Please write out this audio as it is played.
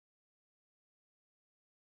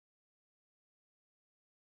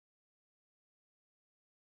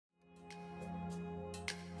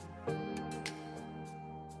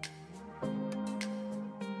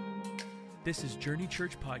This is Journey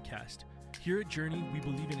Church Podcast. Here at Journey, we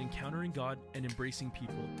believe in encountering God and embracing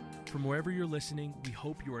people. From wherever you're listening, we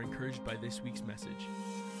hope you are encouraged by this week's message.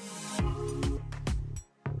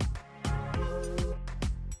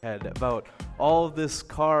 About all of this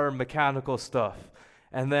car mechanical stuff.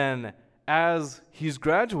 And then as he's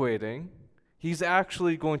graduating, he's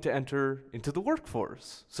actually going to enter into the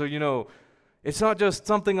workforce. So, it's not just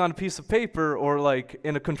something on a piece of paper or like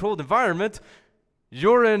in a controlled environment.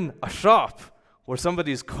 You're in a shop where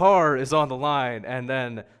somebody's car is on the line, and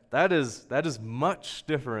then that is much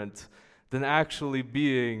different than actually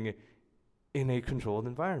being in a controlled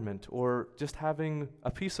environment or just having a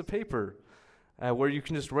piece of paper where you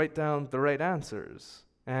can just write down the right answers.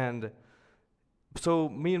 And so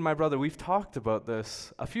me and my brother, we've talked about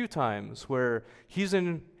this a few times where he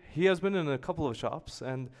has been in a couple of shops,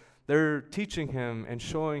 and they're teaching him and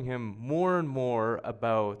showing him more and more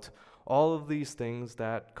about all of these things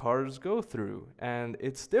that cars go through, and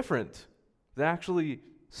it's different than actually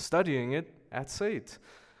studying it at SAIT.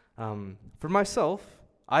 For myself,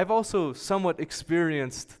 I've also somewhat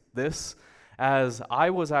experienced this as I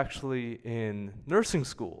was actually in nursing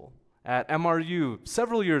school at MRU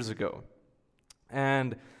several years ago.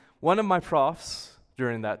 And one of my profs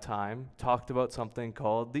during that time talked about something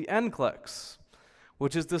called the NCLEX,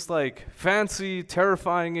 which is this like fancy,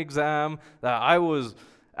 terrifying exam that I was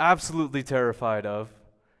absolutely terrified of,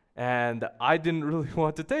 and I didn't really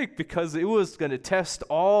want to take because it was going to test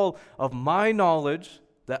all of my knowledge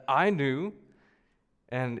that I knew,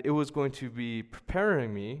 and it was going to be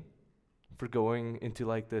preparing me for going into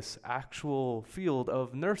like this actual field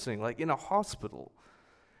of nursing, like in a hospital.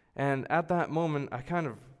 And at that moment, I kind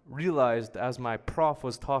of realized as my prof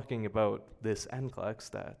was talking about this NCLEX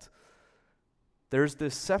that there's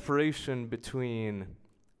this separation between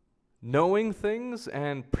knowing things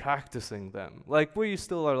and practicing them. Like, we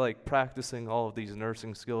still are like practicing all of these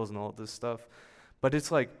nursing skills and all this stuff, but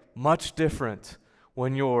it's like much different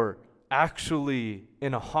when you're actually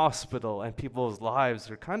in a hospital and people's lives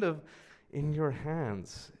are kind of in your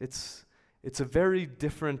hands. It's a very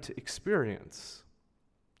different experience.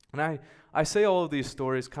 And I say all of these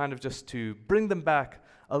stories kind of just to bring them back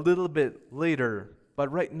a little bit later,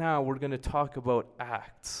 but right now we're going to talk about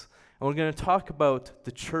Acts. And we're going to talk about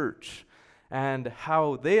the church and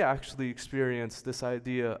how they actually experience this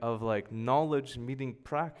idea of like knowledge meeting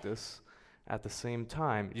practice at the same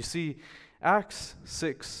time. You see, Acts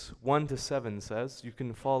 6, 1-7 says, you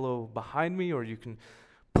can follow behind me or you can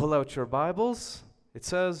pull out your Bibles. It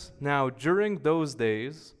says, "Now during those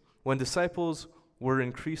days, when disciples were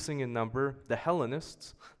increasing in number, the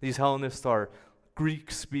Hellenists," these Hellenists are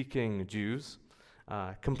Greek-speaking Jews,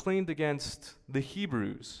 complained against the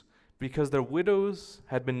Hebrews because their widows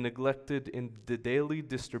had been neglected in the daily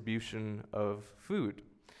distribution of food.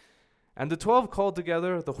 And the 12 called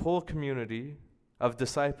together the whole community of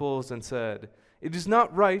disciples and said, "It is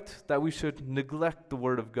not right that we should neglect the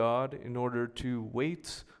word of God in order to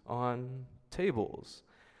wait on tables.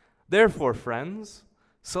 Therefore, friends,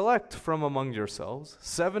 select from among yourselves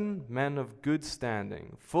 7 men of good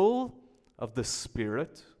standing, full of the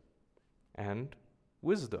Spirit and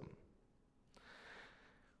wisdom,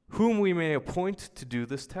 whom we may appoint to do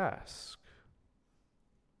this task,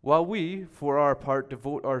 while we, for our part,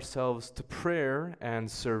 devote ourselves to prayer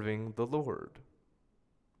and serving the Lord."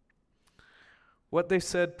 What they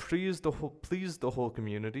said pleased the whole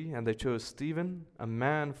community, and they chose Stephen, a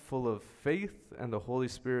man full of faith and the Holy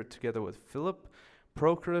Spirit, together with Philip,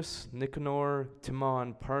 Prochorus, Nicanor,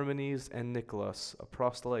 Timon, Parmenes, and Nicholas, a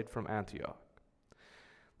proselyte from Antioch.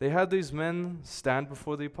 They had these men stand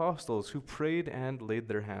before the apostles, who prayed and laid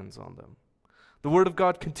their hands on them. The word of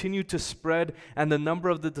God continued to spread, and the number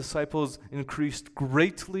of the disciples increased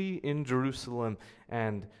greatly in Jerusalem,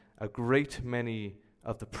 and a great many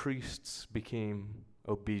of the priests became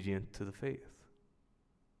obedient to the faith.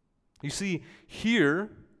 You see, here,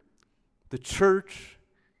 the church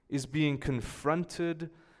is being confronted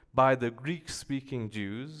by the Greek-speaking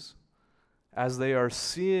Jews as they are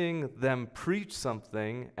seeing them preach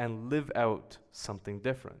something and live out something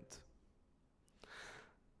different.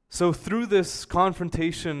 So through this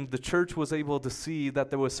confrontation, the church was able to see that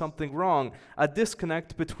there was something wrong, a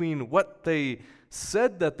disconnect between what they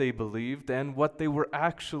said that they believed and what they were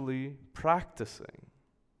actually practicing.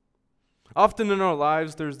 Often in our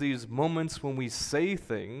lives, there's these moments when we say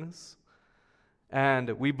things and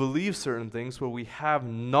we believe certain things, where we have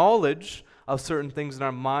knowledge of certain things in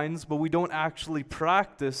our minds, but we don't actually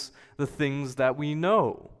practice the things that we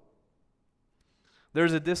know.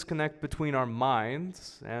 There's a disconnect between our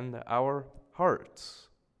minds and our hearts.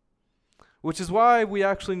 which is why we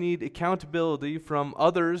actually need accountability from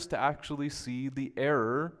others to actually see the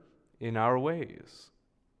error in our ways.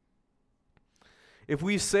 If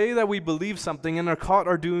we say that we believe something and are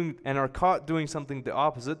caught doing something the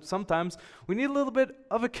opposite, sometimes we need a little bit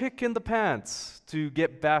of a kick in the pants to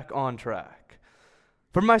get back on track.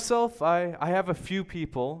 For myself, I have a few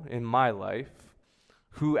people in my life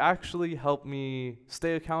who actually help me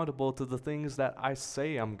stay accountable to the things that I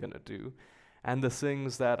say I'm going to do and the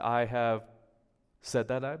things that I have said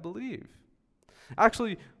that I believe.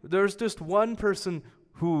 Actually, there's just one person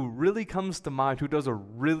who really comes to mind who does a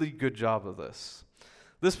really good job of this.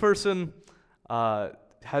 This person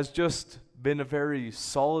has just been a very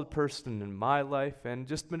solid person in my life and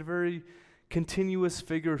just been a very continuous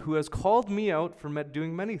figure who has called me out for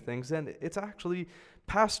doing many things, and it's actually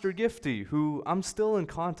Pastor Gifty, who I'm still in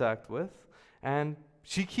contact with, and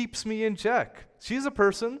she keeps me in check. She's a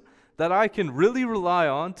person that I can really rely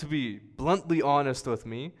on to be bluntly honest with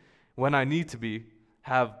me when I need to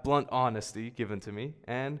have blunt honesty given to me,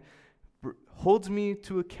 and holds me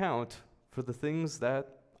to account for the things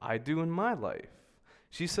that I do in my life.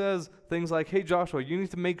 She says things like, hey Joshua, you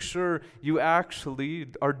need to make sure you actually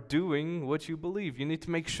are doing what you believe. You need to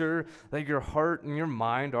make sure that your heart and your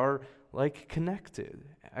mind are connected.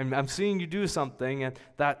 I'm seeing you do something and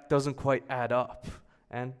that doesn't quite add up.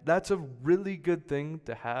 And that's a really good thing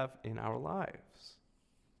to have in our lives.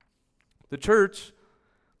 The church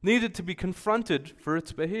needed to be confronted for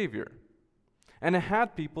its behavior. And it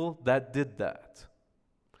had people that did that.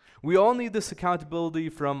 We all need this accountability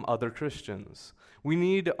from other Christians. We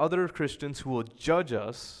need other Christians who will judge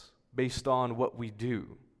us based on what we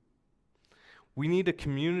do. We need a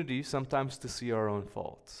community sometimes to see our own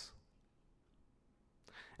faults.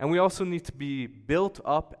 And we also need to be built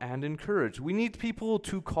up and encouraged. We need people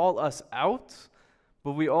to call us out,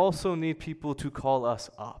 but we also need people to call us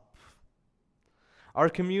up. Our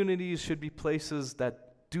communities should be places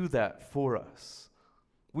that do that for us.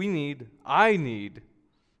 I need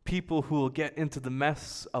people who will get into the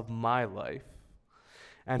mess of my life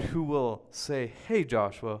and who will say, hey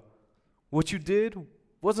Joshua, what you did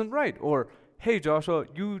wasn't right. Or, hey Joshua,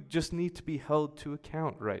 you just need to be held to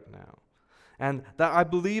account right now. And that I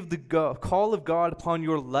believe the call of God upon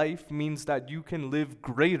your life means that you can live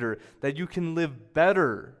greater, that you can live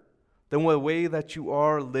better than the way that you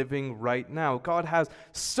are living right now. God has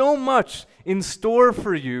so much in store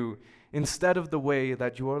for you instead of the way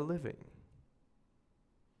that you are living.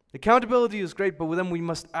 Accountability is great, but then we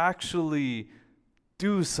must actually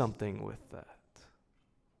do something with that.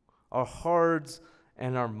 Our hearts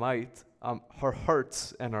and our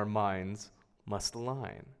hearts and our minds must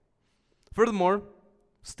align. Furthermore,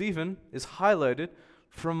 Stephen is highlighted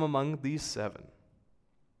from among these 7.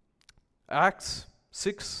 Acts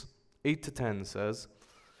 6, 8-10 says,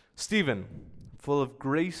 Stephen, full of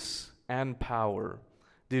grace and power,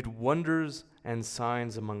 did wonders and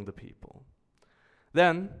signs among the people.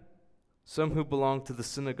 Then, some who belonged to the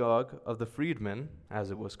synagogue of the freedmen, as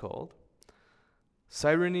it was called,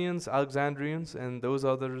 Cyrenians, Alexandrians, and those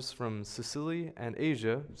others from Sicily and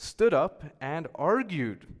Asia, stood up and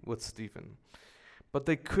argued with Stephen. But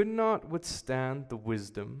they could not withstand the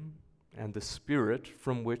wisdom and the spirit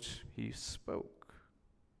from which he spoke.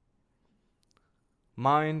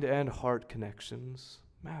 Mind and heart connections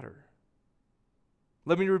matter.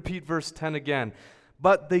 Let me repeat verse 10 again.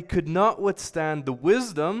 But they could not withstand the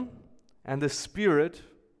wisdom and the spirit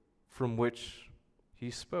from which he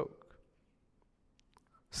spoke.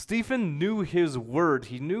 Stephen knew his word,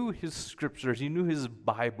 he knew his scriptures, he knew his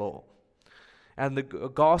Bible, and the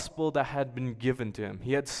gospel that had been given to him.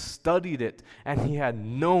 He had studied it, and he had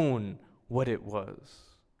known what it was.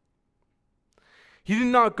 He did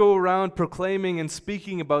not go around proclaiming and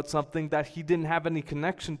speaking about something that he didn't have any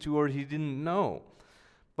connection to or he didn't know.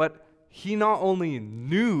 But he not only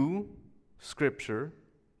knew Scripture,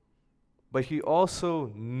 but he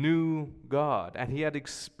also knew God, and he had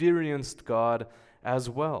experienced God as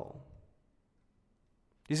well.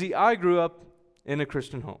 You see, I grew up in a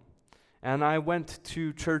Christian home, and I went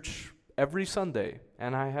to church every Sunday,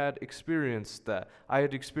 and I had experienced that. I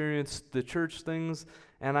had experienced the church things,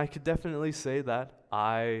 and I could definitely say that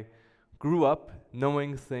I grew up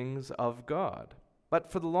knowing things of God. But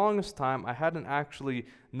for the longest time, I hadn't actually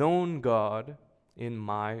known God in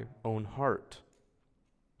my own heart.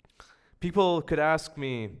 People could ask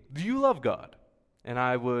me, do you love God? And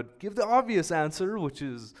I would give the obvious answer, which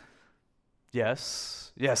is,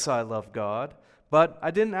 yes, I love God. But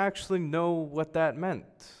I didn't actually know what that meant.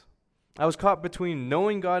 I was caught between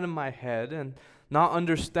knowing God in my head and not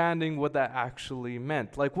understanding what that actually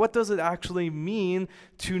meant. Like, what does it actually mean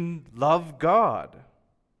to love God?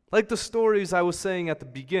 Like the stories I was saying at the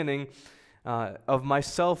beginning of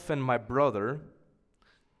myself and my brother,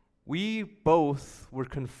 we both were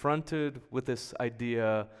confronted with this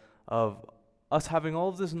idea of us having all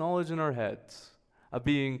of this knowledge in our heads, of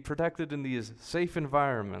being protected in these safe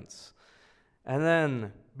environments, and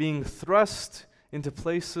then being thrust into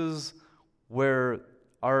places where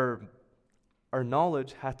our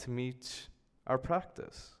knowledge had to meet our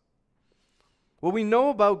practice. What we know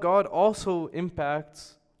about God also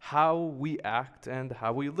impacts how we act and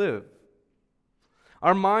how we live.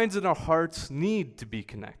 Our minds and our hearts need to be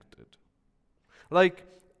connected. Like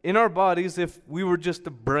in our bodies, if we were just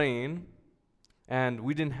a brain and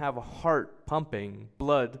we didn't have a heart pumping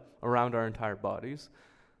blood around our entire bodies,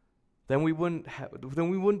 then we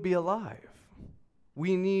wouldn't be alive.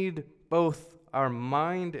 We need both our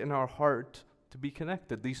mind and our heart to be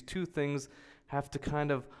connected. These two things have to kind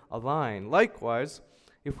of align. Likewise,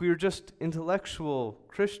 if we are just intellectual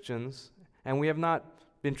Christians and we have not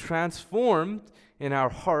been transformed in our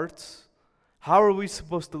hearts, how are we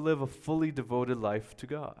supposed to live a fully devoted life to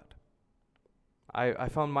God? I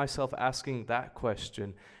found myself asking that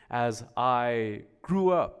question as I grew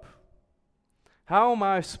up. How am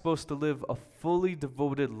I supposed to live a fully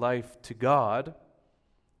devoted life to God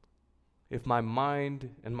if my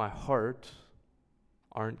mind and my heart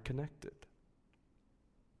aren't connected?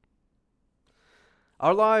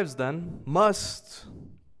 Our lives then must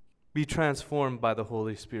be transformed by the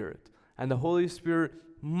Holy Spirit, and the Holy Spirit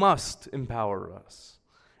must empower us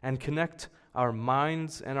and connect our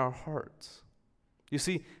minds and our hearts. You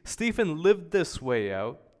see, Stephen lived this way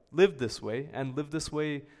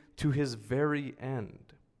to his very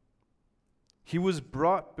end. He was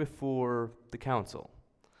brought before the council,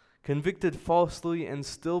 convicted falsely, and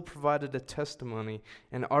still provided a testimony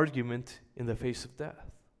and argument in the face of death.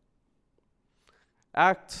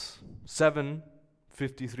 Acts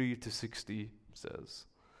 7:53-60 says,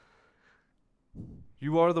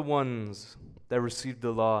 "You are the ones that received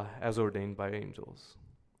the law as ordained by angels,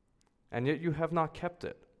 and yet you have not kept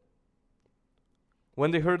it."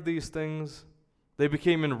 When they heard these things, they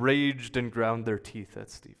became enraged and ground their teeth at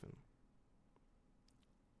Stephen.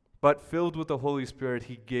 But filled with the Holy Spirit,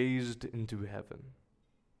 he gazed into heaven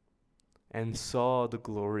and saw the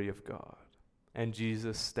glory of God and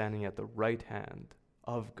Jesus standing at the right hand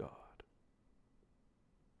of God.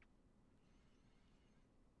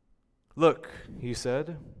 "Look," he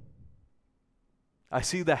said, "I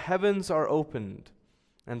see the heavens are opened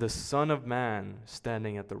and the Son of Man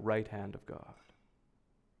standing at the right hand of God."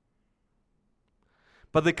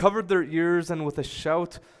 But they covered their ears, and with a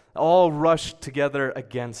shout, all rushed together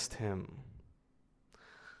against him.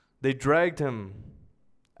 They dragged him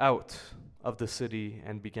out of the city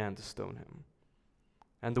and began to stone him.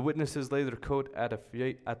 And the witnesses laid their coat at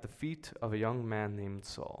the feet of a young man named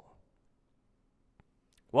Saul.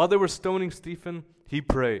 While they were stoning Stephen, he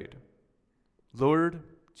prayed, "Lord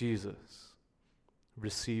Jesus,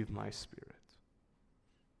 receive my spirit."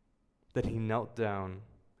 Then he knelt down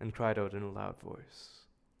and cried out in a loud voice,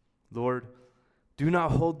 "Lord, do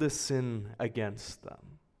not hold this sin against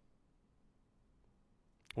them."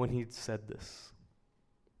 When he said this,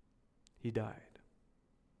 he died.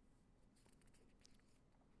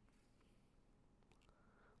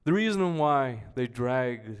 The reason why they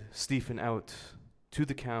dragged Stephen out to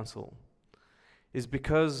the council is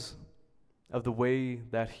because of the way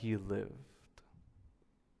that he lived.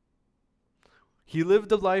 He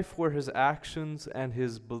lived a life where his actions and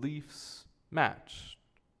his beliefs matched,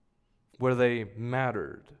 where they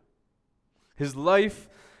mattered. His life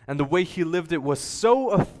and the way he lived it was so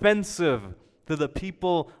offensive to the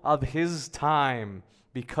people of his time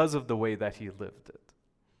because of the way that he lived it.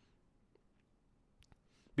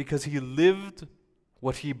 Because he lived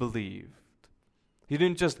what he believed. He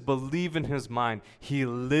didn't just believe in his mind, he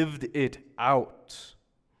lived it out.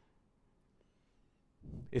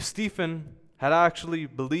 If Stephen had actually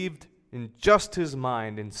believed in just his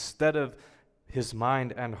mind instead of his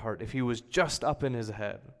mind and heart, if he was just up in his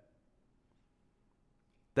head,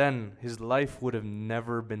 then his life would have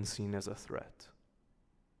never been seen as a threat.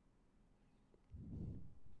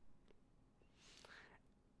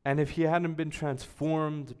 And if he hadn't been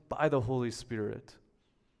transformed by the Holy Spirit,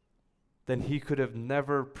 then he could have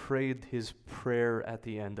never prayed his prayer at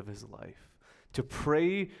the end of his life, to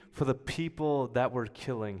pray for the people that were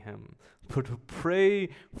killing him, to pray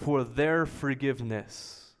for their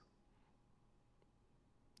forgiveness.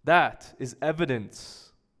 That is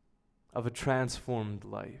evidence of a transformed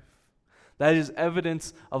life. That is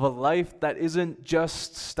evidence of a life that isn't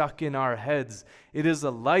just stuck in our heads. It is a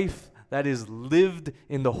life that is lived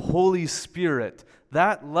in the Holy Spirit.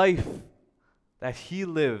 That life that he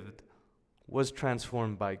lived was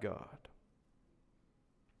transformed by God.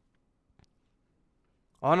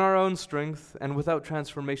 On our own strength and without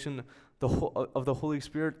transformation of the Holy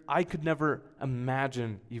Spirit, I could never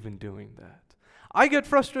imagine even doing that. I get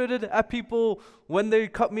frustrated at people when they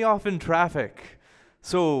cut me off in traffic.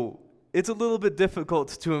 So it's a little bit difficult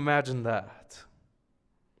to imagine that.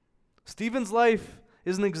 Stephen's life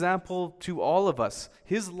is an example to all of us.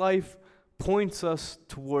 His life points us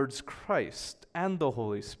towards Christ and the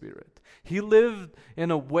Holy Spirit. He lived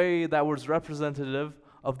in a way that was representative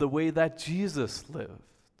of the way that Jesus lived.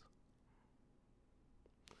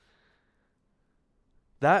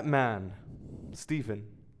 That man, Stephen,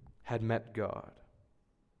 had met God.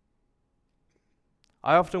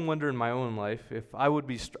 I often wonder in my own life if I would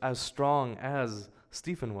be as strong as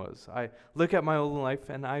Stephen was. I look at my own life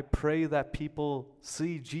and I pray that people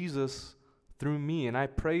see Jesus through me. And I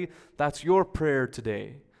pray that's your prayer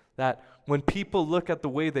today, that when people look at the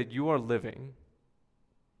way that you are living,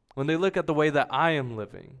 when they look at the way that I am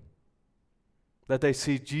living, that they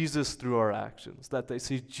see Jesus through our actions, that they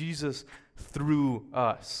see Jesus through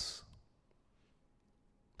us.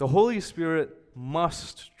 The Holy Spirit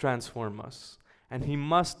must transform us, and He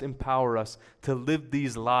must empower us to live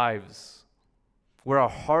these lives where our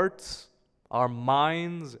hearts, our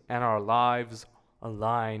minds, and our lives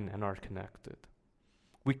align and are connected.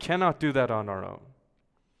 We cannot do that on our own.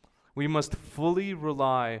 We must fully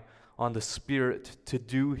rely on the Spirit to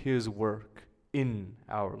do His work in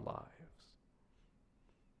our lives.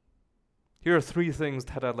 Here are 3 things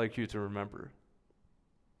that I'd like you to remember.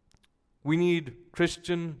 We need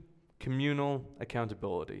Christian communal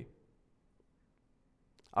accountability.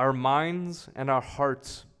 Our minds and our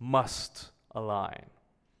hearts must align.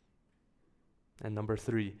 And number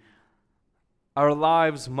 3, our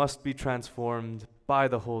lives must be transformed by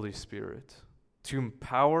the Holy Spirit to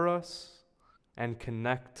empower us and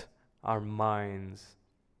connect our minds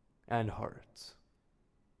and hearts.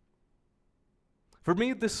 For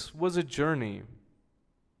me, this was a journey.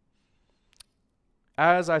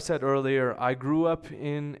 As I said earlier, I grew up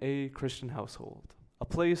in a Christian household, a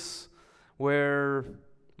place where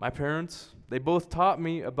my parents, they both taught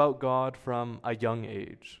me about God from a young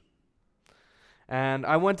age. And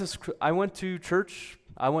I went to church,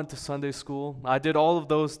 I went to Sunday school, I did all of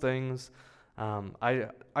those things.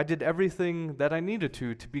 I did everything that I needed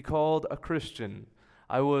to be called a Christian.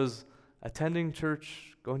 I was attending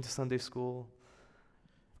church, going to Sunday school,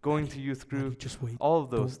 going to youth group, just wait. all of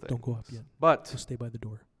those things. Don't go up yet. But just stay by the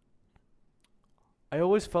door. I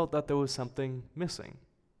always felt that there was something missing.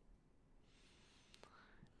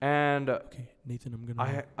 And Okay, Nathan, I'm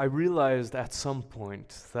gonna. I realized at some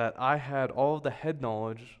point that I had all of the head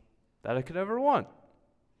knowledge that I could ever want.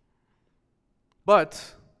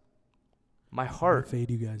 But my heart fade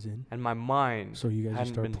you guys in, and my mind so you guys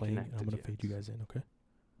hadn't start been playing. I'm connected gonna yet. fade you guys in, okay?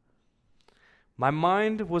 My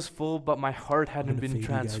mind was full, but my heart hadn't gonna been fade you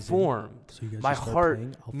guys in, transformed. So you guys My just start heart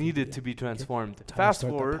playing, I'll fade needed you to in. be transformed. Tyler, Fast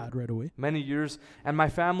start that forward pad right away. many years, and my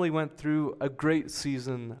family went through a great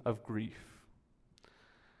season of grief.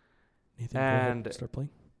 Nathan, And go ahead, start playing.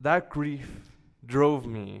 That grief drove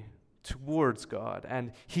me towards God,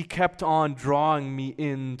 and He kept on drawing me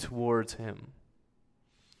in towards Him.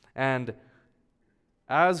 And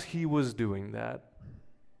as He was doing that,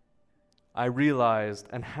 I realized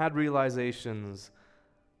and had realizations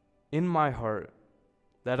in my heart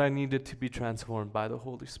that I needed to be transformed by the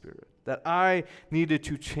Holy Spirit, that I needed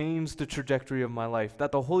to change the trajectory of my life,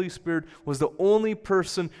 that the Holy Spirit was the only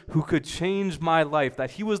person who could change my life,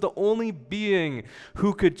 that He was the only being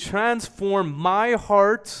who could transform my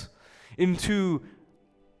heart into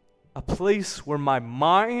a place where my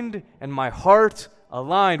mind and my heart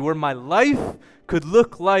aligned, where my life could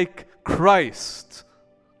look like Christ.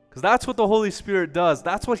 Because that's what the Holy Spirit does.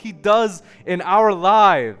 That's what He does in our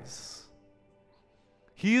lives.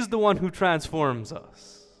 He's the one who transforms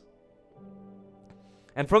us.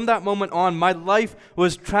 And from that moment on, my life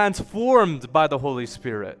was transformed by the Holy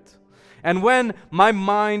Spirit. And when my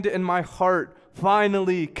mind and my heart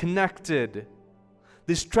finally connected,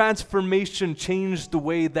 this transformation changed the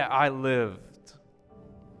way that I lived.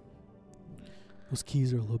 Those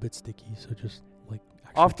keys are a little bit sticky, so just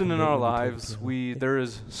often in our lives, there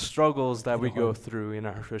is struggles that we go through in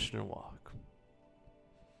our Christian walk.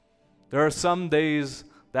 There are some days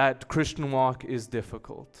that Christian walk is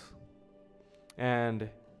difficult, and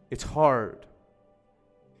it's hard.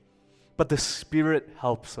 But the Spirit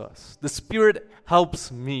helps us. The Spirit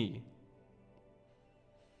helps me.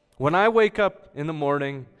 When I wake up in the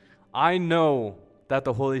morning, I know that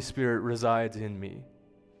the Holy Spirit resides in me.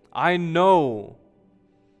 I know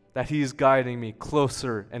that He is guiding me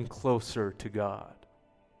closer and closer to God.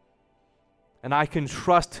 And I can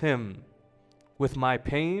trust Him with my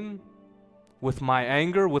pain, with my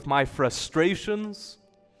anger, with my frustrations,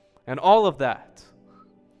 and all of that.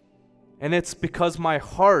 And it's because my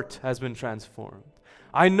heart has been transformed.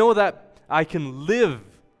 I know that I can live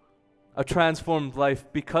a transformed life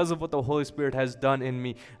because of what the Holy Spirit has done in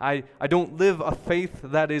me. I don't live a faith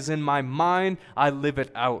that is in my mind, I live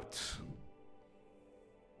it out.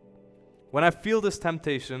 When I feel this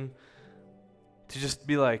temptation to just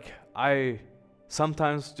be like, I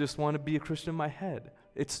sometimes just want to be a Christian in my head,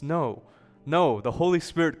 it's no. The Holy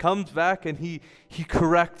Spirit comes back and He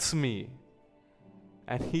corrects me.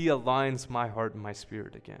 And He aligns my heart and my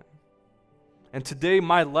spirit again. And today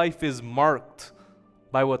my life is marked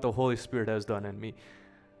by what the Holy Spirit has done in me.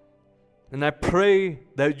 And I pray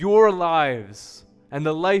that your lives and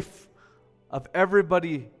the life of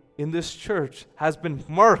everybody in this church has been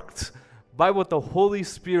marked by what the Holy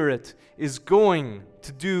Spirit is going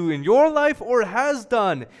to do in your life or has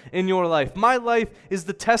done in your life. My life is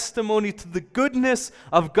the testimony to the goodness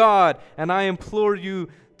of God, and I implore you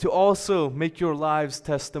to also make your lives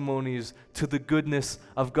testimonies to the goodness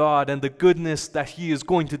of God and the goodness that He is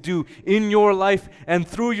going to do in your life and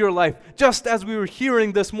through your life. Just as we were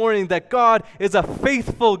hearing this morning that God is a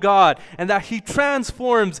faithful God and that He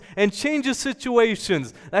transforms and changes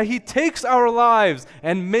situations, that He takes our lives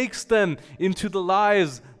and makes them into the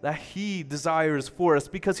lives that He desires for us,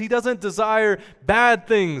 because He doesn't desire bad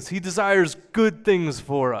things, He desires good things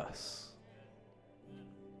for us.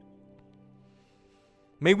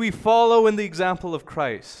 May we follow in the example of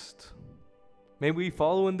Christ. May we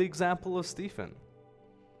follow in the example of Stephen.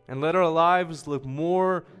 And let our lives look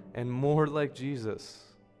more and more like Jesus.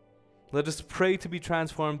 Let us pray to be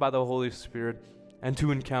transformed by the Holy Spirit and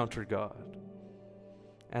to encounter God.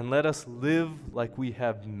 And let us live like we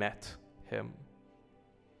have met Him.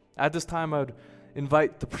 At this time, I would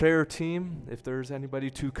invite the prayer team, if there's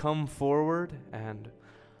anybody, to come forward. And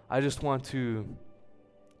I just want to,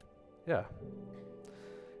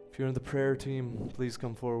 if you're in the prayer team, please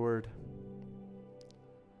come forward.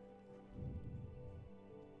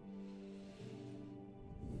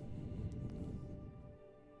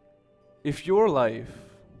 If your life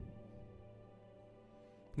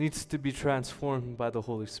needs to be transformed by the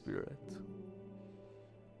Holy Spirit,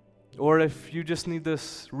 or if you just need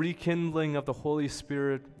this rekindling of the Holy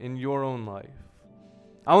Spirit in your own life,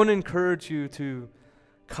 I want to encourage you to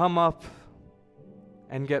come up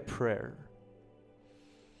and get prayer.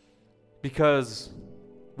 Because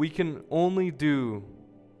we can only do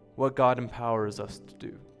what God empowers us to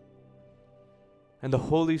do. And the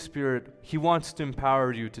Holy Spirit, He wants to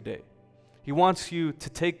empower you today. He wants you to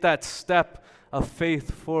take that step of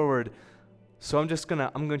faith forward. So I'm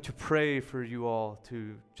going to pray for you all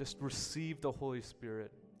to just receive the Holy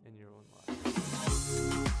Spirit in your own life.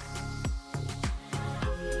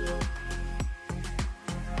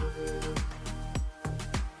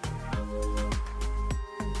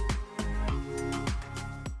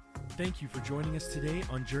 Thank you for joining us today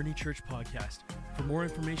on Journey Church Podcast. For more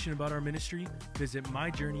information about our ministry, visit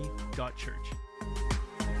myjourney.church.